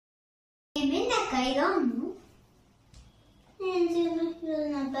కైగా ఉన్నావు.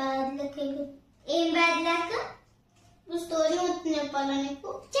 నా bad luck. ఏం బ్యాడ్ లక్? నువ్వు స్టోరీ మొత్తం చెప్పాలా నీకు?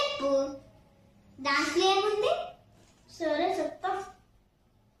 చెప్పు. దాంట్లో ఏముంది? సరే చెప్తా.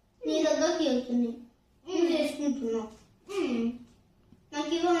 నీ దగ్గరికి వెళ్తుంది, నువ్వు చేసుకుంటున్నావు.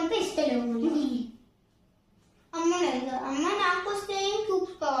 నాకు ఇవ్వమంటే ఇష్టలేవు. అమ్మ నాకు వస్తే ఏం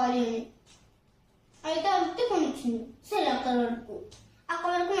క్యూబ్స్ కావాలి అని అయితే అడిగితే కొనిచ్చింది. సరే అక్కడ వరకు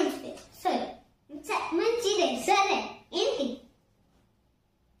మంచిదే. సరే మంచిదే. సరే ఏంటి?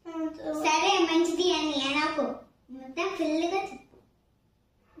 సరే మంచిది అని నాకు మొత్తం ఫుల్గా చెప్పు.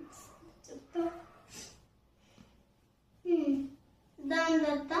 దాని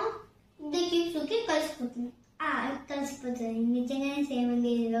తర్వాత దిక్కి కలిసిపోతుంది. కలిసిపోతుంది నిజంగానే సేమ్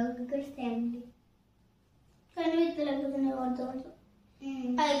అండి. కూడా సేమ్ అండి, కానీ విత్తలేకపోతున్నాయి వాడుతూ.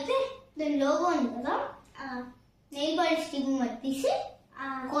 అయితే దాని లోగో ఉంది కదా, నెయిల్ పాలిష్ టిప్ మరి తీసి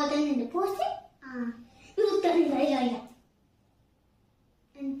కోత నుండి పోసి ఇలా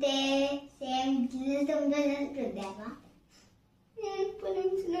అంతే. సేమ్ రుద్దావా?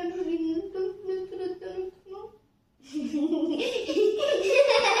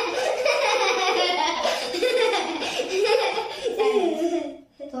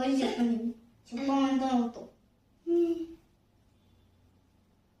 చెప్పమంతా అవుతావు.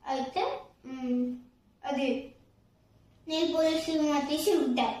 అయితే అది నేను పోలీసు తీసి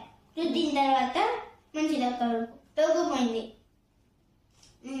రుద్దాను. రుద్దిన తర్వాత మంచిగా తగ్గిపోయింది.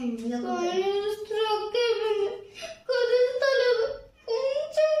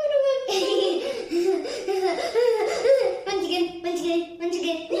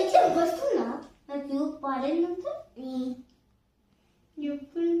 మంచిగా వస్తుందా? నాకు పాడేంత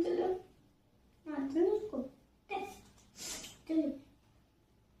ఎప్పుడు అర్థం చేసుకో.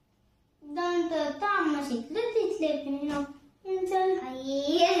 దాని తర్వాత అమ్మ చేతిలో తిట్లేపోయినా.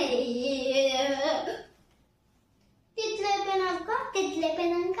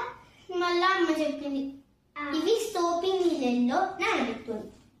 తిట్లేపోయినాక మళ్ళా అమ్మ చెప్పింది, ఇవి సోపింగ్ నీళ్ళల్లో నానబెట్టుకోండి.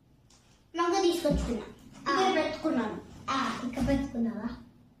 మగ్గ తీసుకొచ్చుకున్నా, పెట్టుకున్నాను. ఇంకా పెట్టుకున్నావా?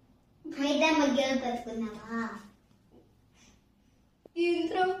 మైదా మగ్గలు పెట్టుకున్నావా?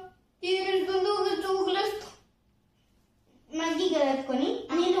 మగ్గిగా పెట్టుకొని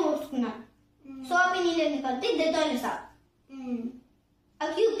నీళ్ళు పోసుకున్నాను. సోపింగ్ నీళ్ళు ఎందుకు కలిపి ఇద్దరితో వేసా. ఆ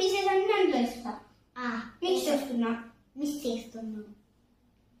క్యూబ్ పీసెస్ అన్ని దాంట్లో వేస్తా. మిక్స్ చేస్తున్నావు.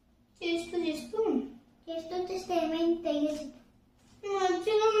 చేస్తూ ఏమైంది? తెగేసి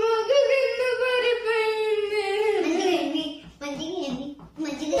మంచిగా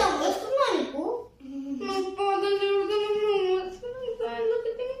వస్తున్నా నీకు.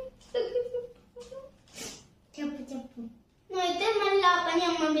 చెప్పు. నువ్వైతే మళ్ళీ ఆ పని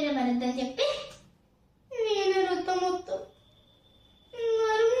అమ్మ మీద పడద్దని చెప్పి నేను మొత్తం నొప్పి,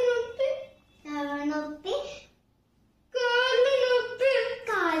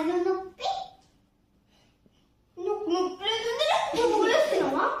 కాళ్ళు నొప్పి,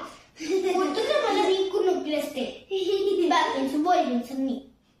 నొప్పిస్తున్నావా? మళ్ళీ నీకు నొప్పి వస్తే బ్యాక్ పెయిన్స్, బాడీ పెయిన్స్ అన్ని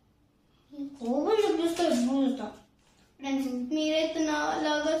ఓవర్ నొప్పి వస్తా. ఫ్రెండ్స్ మీరైతే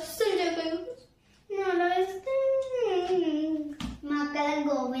నాలాగా అస్సలు చెప్పారు. నాలా వేస్తే మా అక్కడ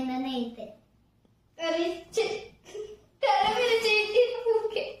గోవిందనే అయితే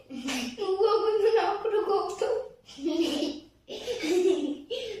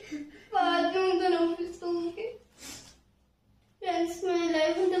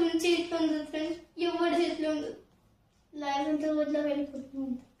ఎవరి చేతిలో ఉండదు. లైఫ్ అంతా ఊళ్ళో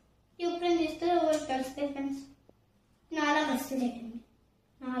వెళ్ళిపోతుంది. ఎప్పుడైనా చేస్తే ఎవరు కలుస్తాయి ఫ్రెండ్స్. నాలాగా వస్తుంది.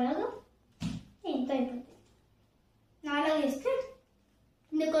 నాలాగా ఎంత అయిపోతుంది. నాలాగా వేస్తే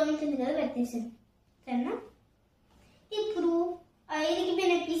ఇంత కొనుక్కుంది కదా పెట్టేసాను. సరేనా? ఇప్పుడు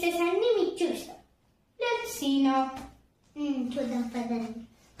ఇరిగిపోయిన పీసెస్ అన్ని మీకు చూస్తాం. Let's see now. చూద్దాం పదండి.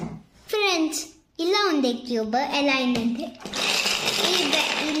 ఫ్రెండ్స్ ఇలా ఉంది క్యూబ్. ఎలా అయిందంటే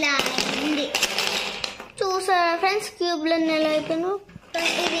ఇలా ఉంది. చూసారా ఫ్రెండ్స్ క్యూబ్లో ఎలా అయిపోయాను?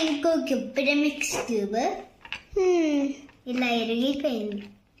 ఇది ఇంకో క్యూబ్, పిరమిక్స్ క్యూబ్. ఇలా ఎరిగిపోయింది.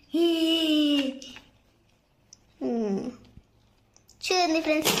 చూడండి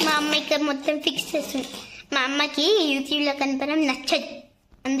ఫ్రెండ్స్, మా అమ్మ ఇక్కడ మొత్తం ఫిక్స్ చేస్తుంది. మా అమ్మకి యూట్యూబ్లో కనపడడం నచ్చదు,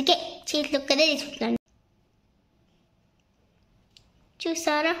 అందుకే చేతిలో ఒక్కదే తీసుకుంటాను.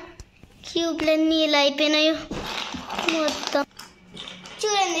 చూసారా క్యూబ్లన్నీ ఇలా అయిపోయినాయో మొత్తం.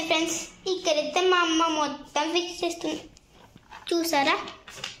 చూడండి ఫ్రెండ్స్, ఇక్కడైతే మా అమ్మ మొత్తం ఫిక్స్ చేస్తుంది. చూసారా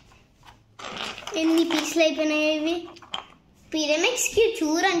ఎన్ని పీసులు అయిపోయినాయో ఇవి. పిరమిక్స్ క్యూబ్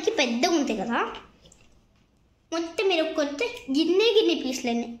చూడడానికి పెద్దగా ఉంటాయి కదా, మొత్తం మీరు కొడితే గిన్నె పీసులు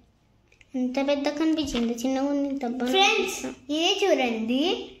అయినాయి. ఎంత పెద్ద కనిపించింది, చిన్నగా ఉంది డబ్బా. ఫ్రెండ్స్ ఇదే చూడండి,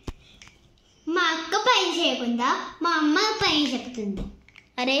 మా అక్క పైన చేయకుండా మా అమ్మ పైన చెప్తుంది.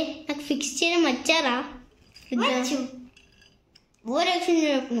 అరే నాకు ఫిక్స్ చేయడం వచ్చారా?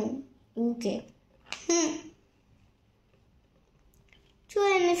 ఓరక్షను ఓకే.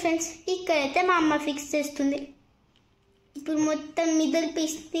 చూడండి ఫ్రెండ్స్, ఇక్కడైతే మా అమ్మ ఫిక్స్ చేస్తుంది. ఇప్పుడు మొత్తం మిడిల్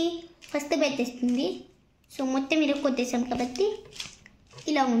పీస్ని ఫస్ట్ పెట్టేస్తుంది. సో మొత్తం మీరు కొట్టేసాం కాబట్టి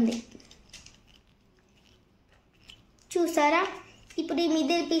ఇలా ఉంది చూసారా. ఇప్పుడు ఈ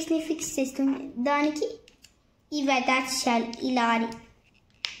మిడిల్ పీస్ని ఫిక్స్ చేస్తుంది. దానికి ఇవి అటాచ్ చేయాలి ఇలా అని.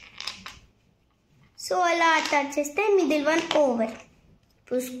 సో అలా అటాచ్ చేస్తే మిడిల్ వన్ ఓవర్.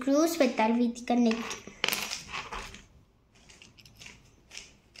 ఇప్పుడు స్క్రూస్ పెట్టాలి వీటి కనెక్ట్.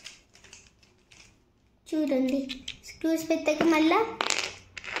 చూడండి స్క్రూస్ పెట్టాక మళ్ళీ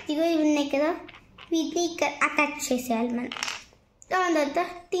ఇగో ఇవి ఉన్నాయి కదా, వీటిని ఇక్కడ అటాచ్ చేసేయాలి మనం. దాని తర్వాత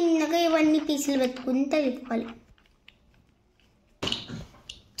తిన్నగా ఇవన్నీ పీసులు పెట్టుకుంటూ పెట్టుకోవాలి.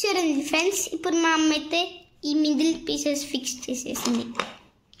 చూడండి ఫ్రెండ్స్, ఇప్పుడు మా అమ్మ అయితే ఈ మిడిల్ పీసెస్ ఫిక్స్ చేసేసింది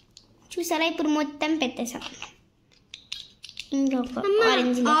చూసారా. ఇప్పుడు మొత్తం పెట్టేసాం. ఇంకొక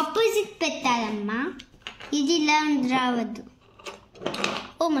ఆరెంజ్ ఆపోజిట్ పెట్టాలమ్మా, ఇది ఇలా రావద్దు.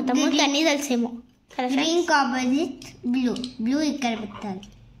 ఓ మా తమ్ముడికి అన్నీ తెలిసేమో. గ్రీన్ ఆపోజిట్ బ్లూ, బ్లూ ఇక్కడ పెట్టాలి.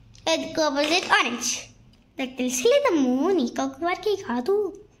 Red opposite orange. నాకు తెలిసలేదమ్ము, నీకు ఒక వరకే కాదు.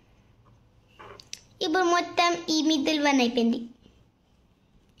 ఇప్పుడు మొత్తం ఈ మిడిల్ వన్ అయిపోయింది.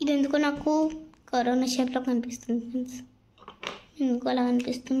 ఇది ఎందుకో నాకు కరోనా షేప్లో కనిపిస్తుంది ఫ్రెండ్స్. ఎందుకు అలా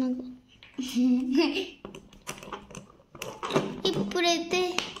కనిపిస్తుంది నాకు. ఇప్పుడైతే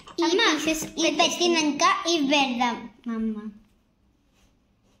పెట్టినాక ఇవి పెడదాం అమ్మ.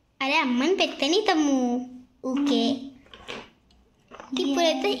 అరే అమ్మని పెట్టని తమ్ము. ఓకే,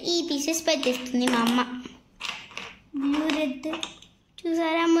 ఇప్పుడైతే ఈ పీసెస్ పెట్టేస్తుంది మా అమ్మ. బ్లూ రెడ్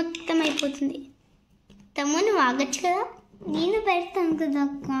చూసారా మొత్తం అయిపోతుంది. తమ్ము నువ్వు ఆగచ్చు కదా. నేను పెడతాను కదా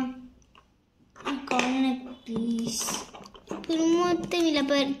అక్క, ప్లీజ్. ఇప్పుడు మొత్తం ఇలా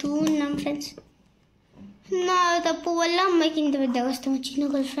పెడుతూ ఉన్నాం ఫ్రెండ్స్. నా తప్పు వల్ల అమ్మాయికి ఇంత పెద్ద కష్టం వచ్చింది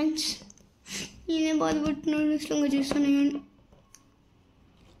కదా ఫ్రెండ్స్. నేనే బాధపడుతున్నాను, ఇష్టంగా చేస్తున్నాను.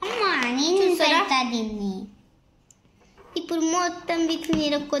 అమ్మా నేను పెడతా దీన్ని. ఇప్పుడు మొత్తం వీటిని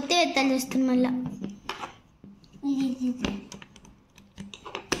నేను కొత్త వెత్తాలు చేస్తాను మళ్ళా.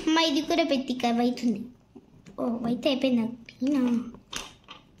 అమ్మ ఇది కూడా పెట్టి అవుతుంది. ఓ అయితే అయిపోయింది.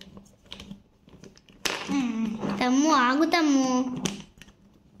 తమ్ము ఆగు తమ్ము.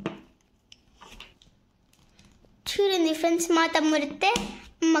 చూడండి ఫ్రెండ్స్, మా తమ్ముడు అయితే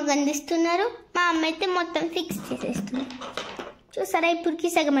అమ్మకు అందిస్తున్నారు, మా అమ్మ అయితే మొత్తం ఫిక్స్ చేసేస్తుంది చూసారా. ఇప్పటికి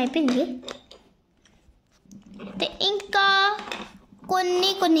సగం అయిపోయింది. ఇంకా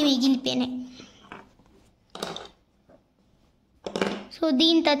కొన్ని మిగిలిపోయినాయి. సో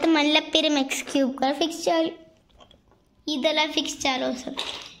దీని తర్వాత మళ్ళీ పిరమిక్స్ క్యూబ్ కూడా ఫిక్స్ చేయాలి. ఇది ఎలా ఫిక్స్ చేయాలో అసలు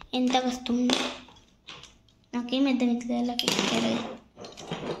ఎంత వస్తుంది నాకేం అర్థమవుతుంది ఎలా ఫిక్స్ చేయాలి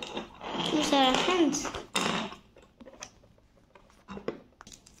చూసారా ఫ్రెండ్స్.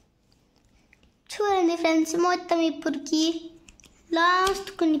 చూడండి ఫ్రెండ్స్, మొత్తం ఇప్పటికి లాస్ట్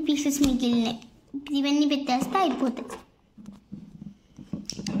కొన్ని పీసెస్ మిగిలినాయి. ఇవన్నీ పెట్టేస్తే అయిపోతాయి.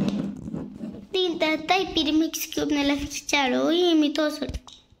 దీని తర్వాత ఈ పిరమిక్స్ క్యూబ్ని ఎలా ఫిక్స్ చేయాలో ఏమితో అసలు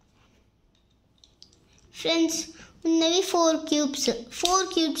ఫ్రెండ్స్. ఉన్నవి 4 క్యూబ్స్. 4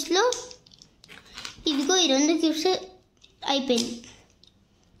 క్యూబ్స్లో ఇదిగో ఈ 2 క్యూబ్స్ అయిపోయింది.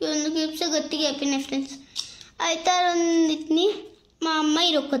 ఈ 2 క్యూబ్స్ గట్టిగా అయిపోయినాయి ఫ్రెండ్స్. అయితే ఆ రెండింటిని మా అమ్మ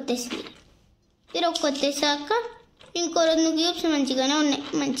ఇరొక్కొట్టేసింది. ఇరొక్కొట్టేసాక ఇంకో 2 క్యూబ్స్ మంచిగానే ఉన్నాయి,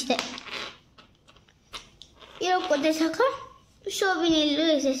 మంచిదే. ఇరొక్కొట్టేసాక షోబి నీళ్ళు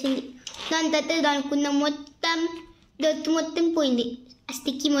వేసేసింది. దాని తర్వాత దానికి ఉన్న మొత్తం డొత్తు మొత్తం పోయింది, ఆ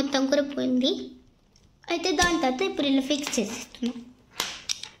స్టిక్కీ మొత్తం కూడా పోయింది. అయితే దాని తర్వాత ఇప్పుడు ఇలా ఫిక్స్ చేసేస్తున్నాం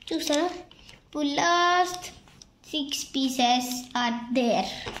చూసారా. ఇప్పుడు last 6 pieces are there.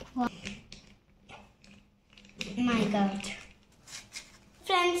 My God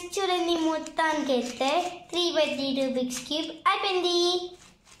friends, చూడండి మొత్తానికి అయితే 3x3 రూబిక్స్ క్యూబ్ అయిపోయింది.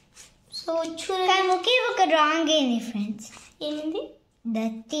 సో చూడండి ఒకే ఒక రాంగ్ అయింది ఫ్రెండ్స్. ఏమైంది?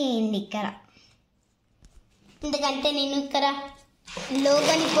 దత్తి అయింది ఇక్కడ. ఎందుకంటే నేను ఇక్కడ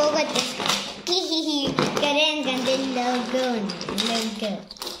లోగోని పోగొట్టేసాను. కరే ఎందుకంటే లోగో లోగో.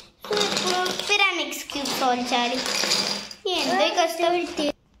 సో ఇప్పుడు పిరామిక్స్ క్యూబ్ సాల్వ్ చేయాలి. ఎంతో కష్టం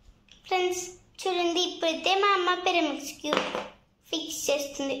ఫ్రెండ్స్. చూడండి ఇప్పుడైతే మా అమ్మ పిరామిక్స్ క్యూబ్ ఫిక్స్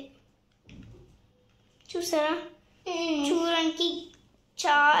చేస్తుంది చూసారా. చూడడానికి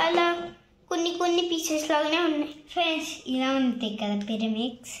చాలా కొన్ని పీసెస్ లాగానే ఉన్నాయి ఫ్రెండ్స్. ఇలా ఉంటాయి కదా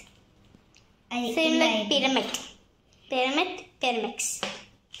పిరమిక్స్, సేమ్ లైక్ పిరమిక్స్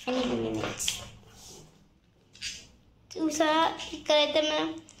చూసారా. ఇక్కడైతే మనం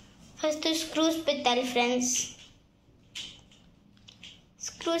ఫస్ట్ స్క్రూస్ పెట్టాలి ఫ్రెండ్స్.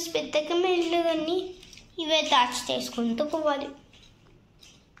 స్క్రూస్ పెట్టాక మెల్లగాన్ని ఇవే అటాచ్ చేసుకుంటూ పోవాలి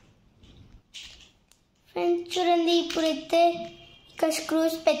ఫ్రెండ్స్. చూడండి ఇప్పుడైతే ఇక్కడ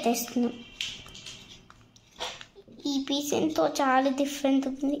స్క్రూస్ పెట్టేస్తున్నాం. ఈ పీస్ ఎంతో చాలా డిఫరెంట్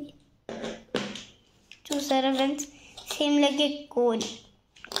ఉంది చూసారా ఫ్రెండ్స్, సేమ్ లాగే కోన్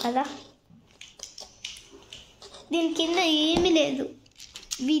కదా. దీని కింద ఏమీ లేదు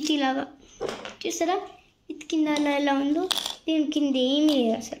వీటిలాగా, చూసారా వీటి కింద అలా ఎలా ఉందో దీని కింద ఏమీ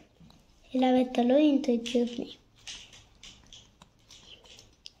లేదు అసలు. ఎలా పెట్టాలో ఇంత చూసి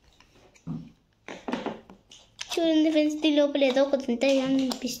చూడండి ఫ్రెండ్స్, దీని లోపల ఏదో ఒకటి ఉంటాయి అని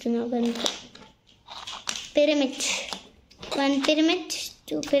అనిపిస్తున్నావు కనుక. Pyramids, 1 pyramid,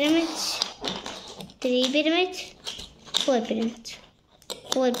 2 pyramids, 3 pyramids, 4 pyramids.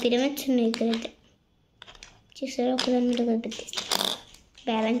 4 pyramids ఉన్నాయి ఇక్కడైతే. చూసారా ఒకదాని మీద ఒకటి పెట్టేస్తాం,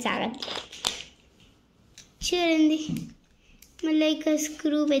 బ్యాలెన్స్ ఆగదు. చూడండి మళ్ళీ ఇక్కడ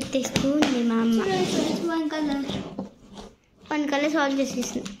స్క్రూ పెట్టేస్తూ ఉంది మా అమ్మ. వన్ కలర్ సాల్వ్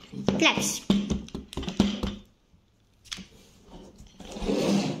చేసేసింది. క్లాస్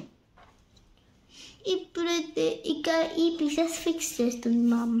ఇప్పుడైతే ఇక ఈ పీసెస్ ఫిక్స్ చేస్తుంది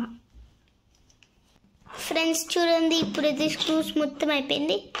మా అమ్మ. ఫ్రెండ్స్ చూడండి ఇప్పుడైతే స్క్రూస్ మొత్తం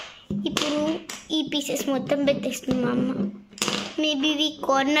అయిపోయింది. ఇప్పుడు ఈ పీసెస్ మొత్తం పెట్టేస్తుంది మా అమ్మ. మేబీ ఇవి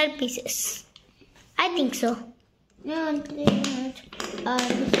corner pieces, I think so.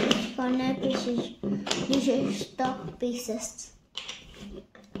 Corner pieces, this is top pieces,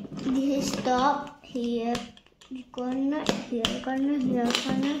 this is top, here corner, here corner, here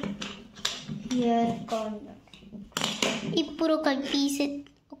corner, here corner. ఇప్పుడు ఒక పీస్,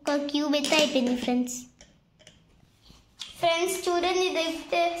 ఒక క్యూబ్ అయితే అయిపోయింది ఫ్రెండ్స్. ఫ్రెండ్స్ చూడండి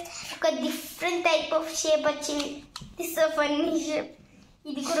ఇదైతే ఒక డిఫరెంట్ టైప్ ఆఫ్ షేప్ వచ్చింది. This funny shape.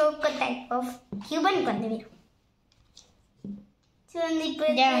 ఇది కూడా ఒక టైప్ ఆఫ్ క్యూబ్ అనుకోండి మీరు. చూడండి ఇప్పుడు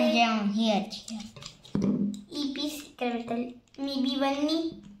ఈ పీస్ ఇక్కడ పెట్టాలి. మేబీ ఇవన్నీ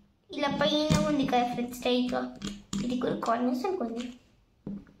ఇలా పైన ఉంది కదా ఫ్రెండ్స్ స్ట్రైట్గా, ఇది కూడా కార్నర్స్ అనుకోండి.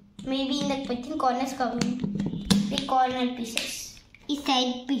 మేబీ ఇందాక పెట్టిన కార్నర్స్ కావాలి. ఈ కార్నర్ పీసెస్, ఈ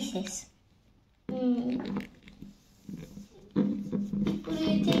సైడ్ పీసెస్. ఇప్పుడు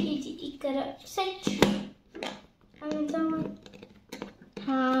అయితే ఇది ఇక్కడ సెట్.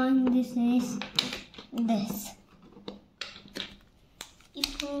 This is this.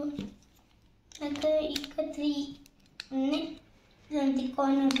 ఇప్పుడు ఇక్కడ 3 ఉన్నాయి. ఇలాంటి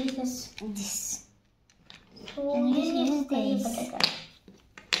corner pieces. This so this is this.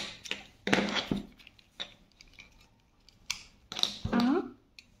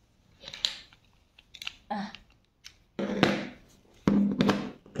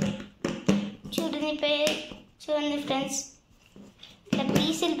 చూడండి ఫ్రెండ్స్, ఇక్కడ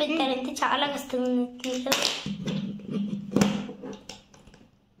పీసులు పెట్టారంటే చాలా కష్టం ఉంది.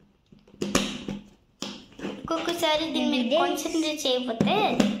 ఒక్కొక్కసారి దీని మీద కాన్సన్ట్రేట్ చేయకపోతే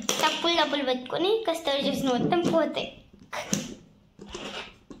డబ్బులు పెట్టుకొని కష్టపడి చేసిన మొత్తం పోతాయి.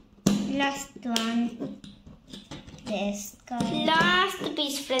 లాస్ట్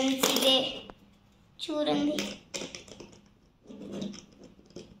పీస్ ఫ్రెండ్స్ ఇదే చూడండి.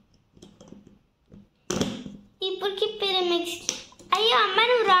 ఇప్పటికి పిరమిక్స్. అయ్యో అమ్మ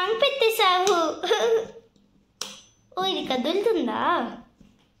నువ్వు రాంగ్ పెట్టేశావు. ఓ ఇది కదులుతుందా?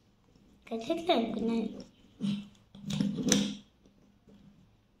 కదలట్లే అనుకున్నాను.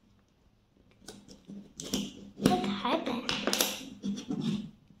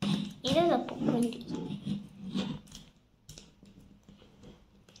 ఏదో తప్పుకోండి.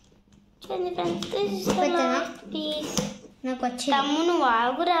 నాకు వచ్చి తమ్ము నువ్వు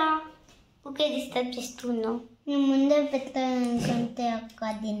ఆగురా, ఓకే డిస్టర్బ్ చేస్తున్నావు. నేను ముందే పెట్టానుకంటే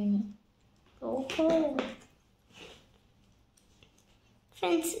అక్క దీన్ని. ఓహో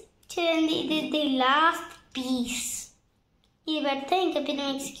ఫ్రెండ్స్ చూడండి, ఇది ది లాస్ట్ పీస్. ఇది పెడితే ఇంకా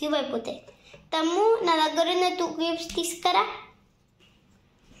పిరమిక్స్ క్యూబ్ అయిపోతాయి. తమ్ము నా దగ్గర ఉన్న 2 క్యూబ్స్ తీసుకురా.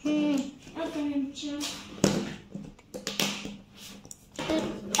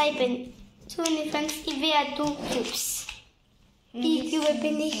 అయిపోయింది. చూడండి ఫ్రెండ్స్, ఇవే ఆ 2 క్యూబ్స్. ఈ క్యూబ్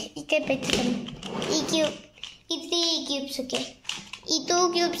అయిపోయింది. ఇక్కడ పెట్టుతాము ఈ క్యూబ్. ఈ 3 క్యూబ్స్. ఓకే ఈ 2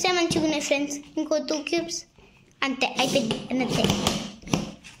 క్యూబ్సే మంచిగా ఉన్నాయి ఫ్రెండ్స్. ఇంకో 2 క్యూబ్స్ అంతే అయిపోయింది అంతే.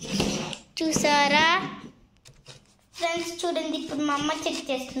 చూసారా ఫ్రెండ్స్? చూడండి ఇప్పుడు మా అమ్మ చెక్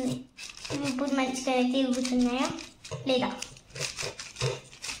చేస్తుంది ఇవి ఇప్పుడు మంచిగా తిరుగుతున్నాయా లేదా.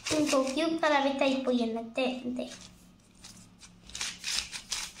 ఇంకో క్యూబ్ కలర్ అయితే అయిపోయింది అంతే అంతే.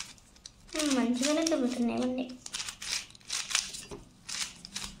 మంచిగానే తిరుగుతున్నాయండి.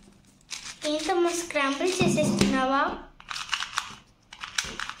 ఏంటమ్మా స్క్రాంబుల్ చేసేస్తున్నావా?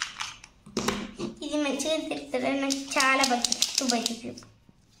 మంచిగా తిరుగుతుంది. నాకు చాలా బాగా 2x2 క్యూబ్.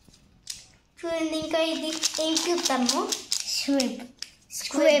 చూడండి, ఇంకా ఇది ఏం క్యూబ్ తమ్ము? స్క్వేబ్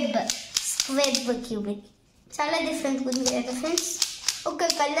క్యూబ్. చాలా డిఫరెంట్ ఉంది కదా ఫ్రెండ్స్. ఒక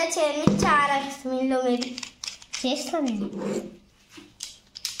కలర్ చేయడం చాలా ఇష్టం. ఇందులో మీరు చేస్తానండి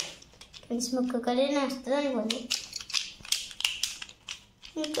ఫ్రెండ్స్. ఒక్క కలర్ వస్తుంది అనుకోండి.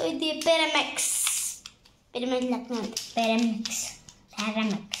 ఇంకా ఇది పిరమిక్స్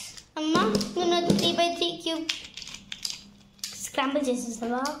అమ్మ, నేను 3x3 క్యూబ్ స్క్రాంబుల్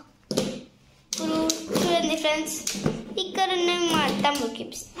చేసేసావా? ఇప్పుడు చూడండి ఫ్రెండ్స్, ఇక్కడ ఉన్నాయి మా తమ్ము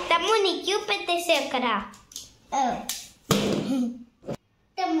క్యూబ్స్. తమ్ము, నీ క్యూబ్ పెట్టేసే అక్కడ.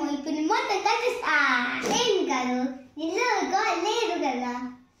 తమ్ము, ఇప్పుడు మొత్తం కలిపిస్తా. ఏం కాదు, ఇల్లు లేదు కదా.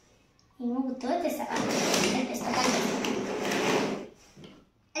 ఏమో గుర్తు చేస్తావా?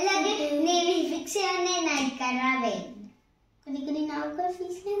 అలాగే నేను ఫిక్స్ అయ్యానే నా ఇక్కడ రావే. కొన్ని నాకు కూడా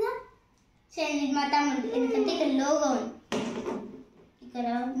ఫిక్స్ లేదా? సరే, మా తమ్ముడు, ఎందుకంటే ఇక్కడ లోగో ఉంది. ఇక్కడ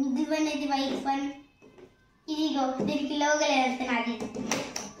మిడిల్ వన్ ఇది వైట్ వన్. ఇదిగో దీనికి లోగో లేదు, నాది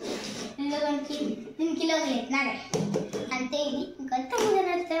దీనికి లోగో లేదు, నాదే. అంతే. ఇది ఇంకా తమ్ముడు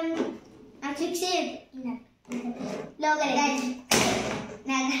అర్థం. నాకు ఫిక్స్ అయ్యేది లోగో లేదు,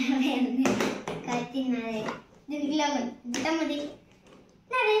 నాదే. దీనికి లోగో తమ్ముది,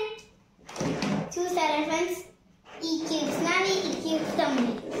 నాదే. చూసారా ఫ్రెండ్స్, ఈ క్యూబ్స్ నాది, ఈ క్యూబ్స్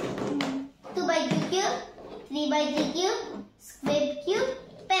తమ్ముడి. 2x2 cube, 3x3 cube, square cube,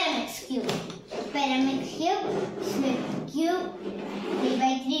 పిరమిక్స్ cube, square cube,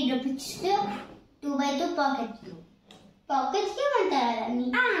 3x3 Rubik's cube, 2x2 pocket cube అంటారా?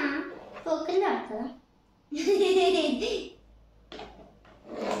 పోకెట్ ఆడుతుందా?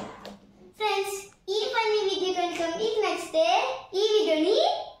 ఫ్రెండ్స్, ఈ ఫన్నీ వీడియో కనుక మీకు నచ్చితే ఈ వీడియోని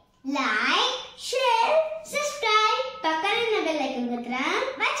లైక్, షేర్, సబ్స్క్రైబ్, పక్కన ఉన్న బెల్ ఐకాన్ కొట్టడం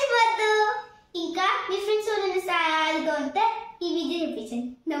మర్చిపోవద్దు. ఇంకా మీ ఫ్రెండ్స్ ఎవరైనా సాయాలుగా ఉంటే ఈ వీడియో చూపించండి,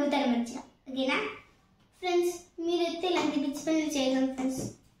 నవ్వుతారు మంచిగా. ఓకేనా ఫ్రెండ్స్? మీరైతే ఇలాంటి పిచ్చి పనులు చేయగలరు ఫ్రెండ్స్.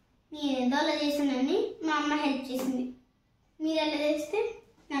 నేను ఏదో అలా చేస్తున్నానని మా అమ్మ హెల్ప్ చేసింది. మీరు అలా చేస్తే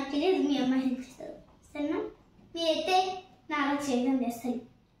నాకు తెలియదు, మీ అమ్మ హెల్ప్ చేస్తారు. సరేనా? మీరైతే నాలో చేయడం చేస్తారు.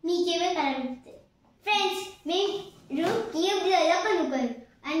 మీకేమే కలగలుగుతాయి ఫ్రెండ్స్. మీరు క్యూబ్లలో కొనుక్కోరు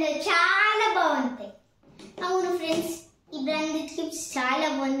అండ్ చాలా బాగుంటాయి. అవును ఫ్రెండ్స్, ఈ బ్రాండెడ్ క్యూబ్స్ చాలా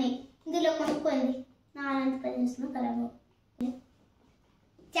బాగున్నాయి. ఇందులో కొనుక్కోండి. నా అలాంటి పని చేసిన కలగవు.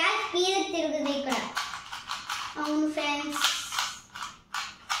 చాలా స్పీడ్ తిరుగుతుంది ఇక్కడ. అవును friends.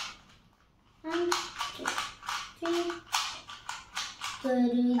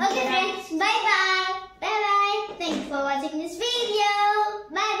 Okay friends, bye bye. Thanks for watching this video.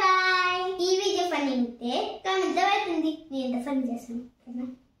 Bye bye. ఈ వీడియో ఫన్నీ ఉంటే కామెంట్ లో పెట్టండి, నేను ఎంత ఫన్నీ చేస్తాను.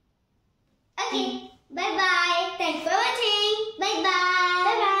 Okay, bye bye. Thanks for watching. Bye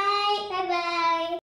bye.